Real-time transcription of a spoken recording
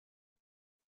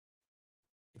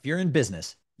If you're in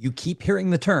business, you keep hearing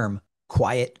the term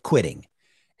quiet quitting.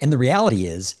 And the reality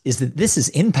is that this is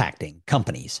impacting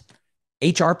companies.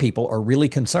 HR people are really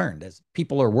concerned as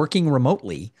people are working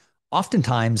remotely.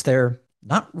 Oftentimes they're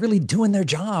not really doing their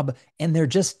job and they're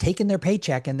just taking their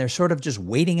paycheck and they're sort of just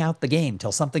waiting out the game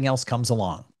till something else comes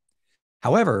along.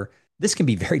 However, this can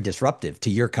be very disruptive to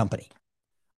your company.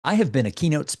 I have been a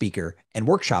keynote speaker and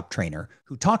workshop trainer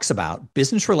who talks about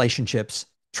business relationships,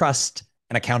 trust,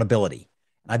 and accountability.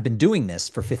 And I've been doing this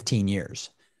for 15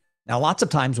 years. Now, lots of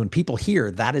times when people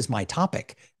hear that is my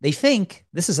topic, they think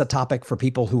this is a topic for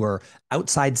people who are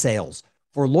outside sales,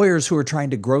 for lawyers who are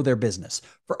trying to grow their business,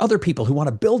 for other people who want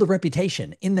to build a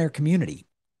reputation in their community,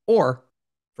 or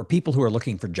for people who are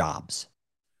looking for jobs.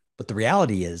 But the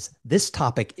reality is, this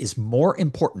topic is more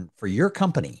important for your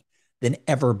company than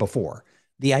ever before.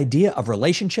 The idea of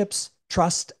relationships,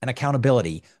 trust, and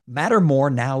accountability matter more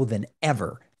now than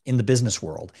ever in the business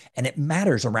world, and it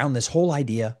matters around this whole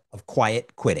idea of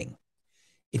quiet quitting.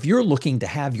 If you're looking to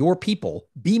have your people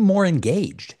be more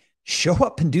engaged, show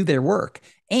up and do their work,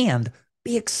 and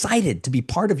be excited to be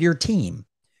part of your team,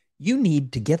 you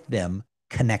need to get them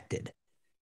connected.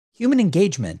 Human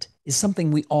engagement is something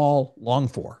we all long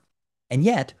for, and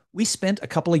yet we spent a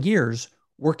couple of years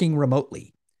working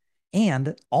remotely.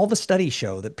 And all the studies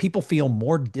show that people feel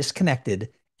more disconnected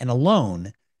and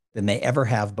alone than they ever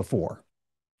have before.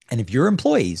 And if your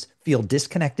employees feel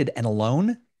disconnected and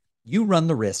alone, you run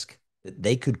the risk that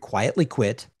they could quietly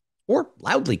quit or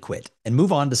loudly quit and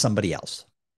move on to somebody else.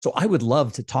 So I would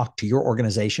love to talk to your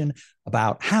organization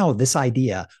about how this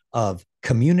idea of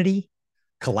community,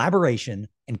 collaboration,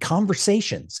 and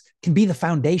conversations can be the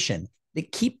foundation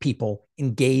that keep people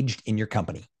engaged in your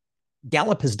company.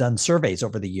 Gallup has done surveys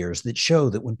over the years that show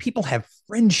that when people have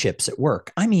friendships at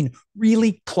work, I mean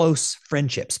really close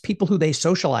friendships, people who they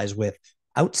socialize with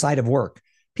outside of work,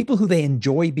 people who they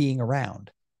enjoy being around,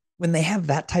 when they have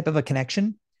that type of a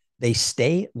connection, they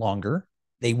stay longer,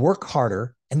 they work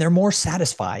harder, and they're more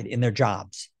satisfied in their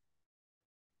jobs.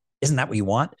 Isn't that what you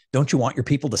want? Don't you want your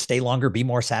people to stay longer, be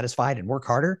more satisfied, and work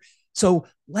harder? So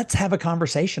let's have a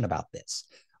conversation about this.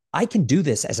 I can do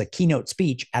this as a keynote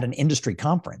speech at an industry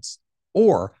conference,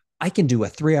 or I can do a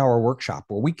 3-hour workshop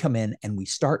where we come in and we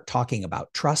start talking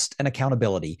about trust and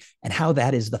accountability and how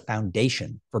that is the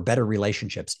foundation for better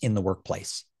relationships in the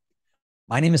workplace.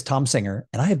 My name is Thom Singer,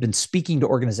 and I have been speaking to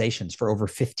organizations for over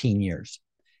 15 years.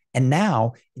 And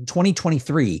now in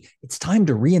 2023, it's time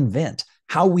to reinvent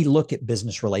how we look at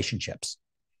business relationships.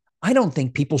 I don't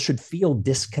think people should feel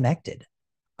disconnected.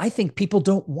 I think people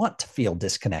don't want to feel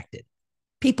disconnected.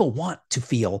 People want to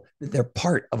feel that they're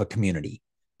part of a community.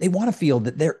 They want to feel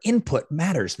that their input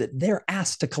matters, that they're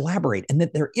asked to collaborate, and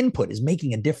that their input is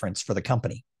making a difference for the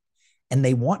company. And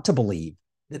they want to believe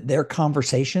that their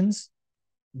conversations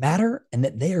matter and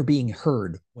that they are being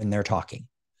heard when they're talking.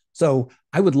 So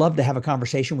I would love to have a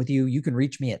conversation with you. You can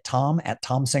reach me at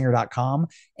tom@thomsinger.com,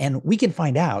 and we can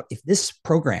find out if this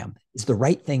program is the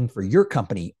right thing for your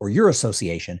company or your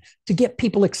association to get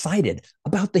people excited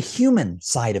about the human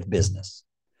side of business.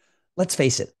 Let's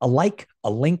face it, a like,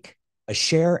 a link, a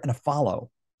share, and a follow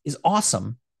is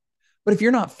awesome. But if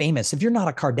you're not famous, if you're not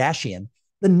a Kardashian,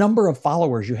 the number of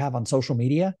followers you have on social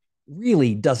media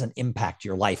really doesn't impact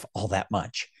your life all that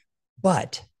much.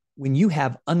 But when you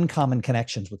have uncommon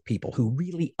connections with people who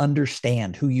really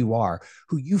understand who you are,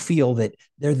 who you feel that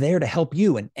they're there to help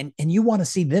you and you want to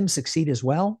see them succeed as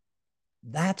well,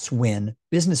 that's when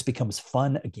business becomes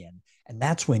fun again. And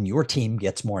that's when your team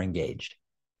gets more engaged.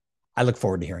 I look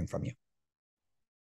forward to hearing from you.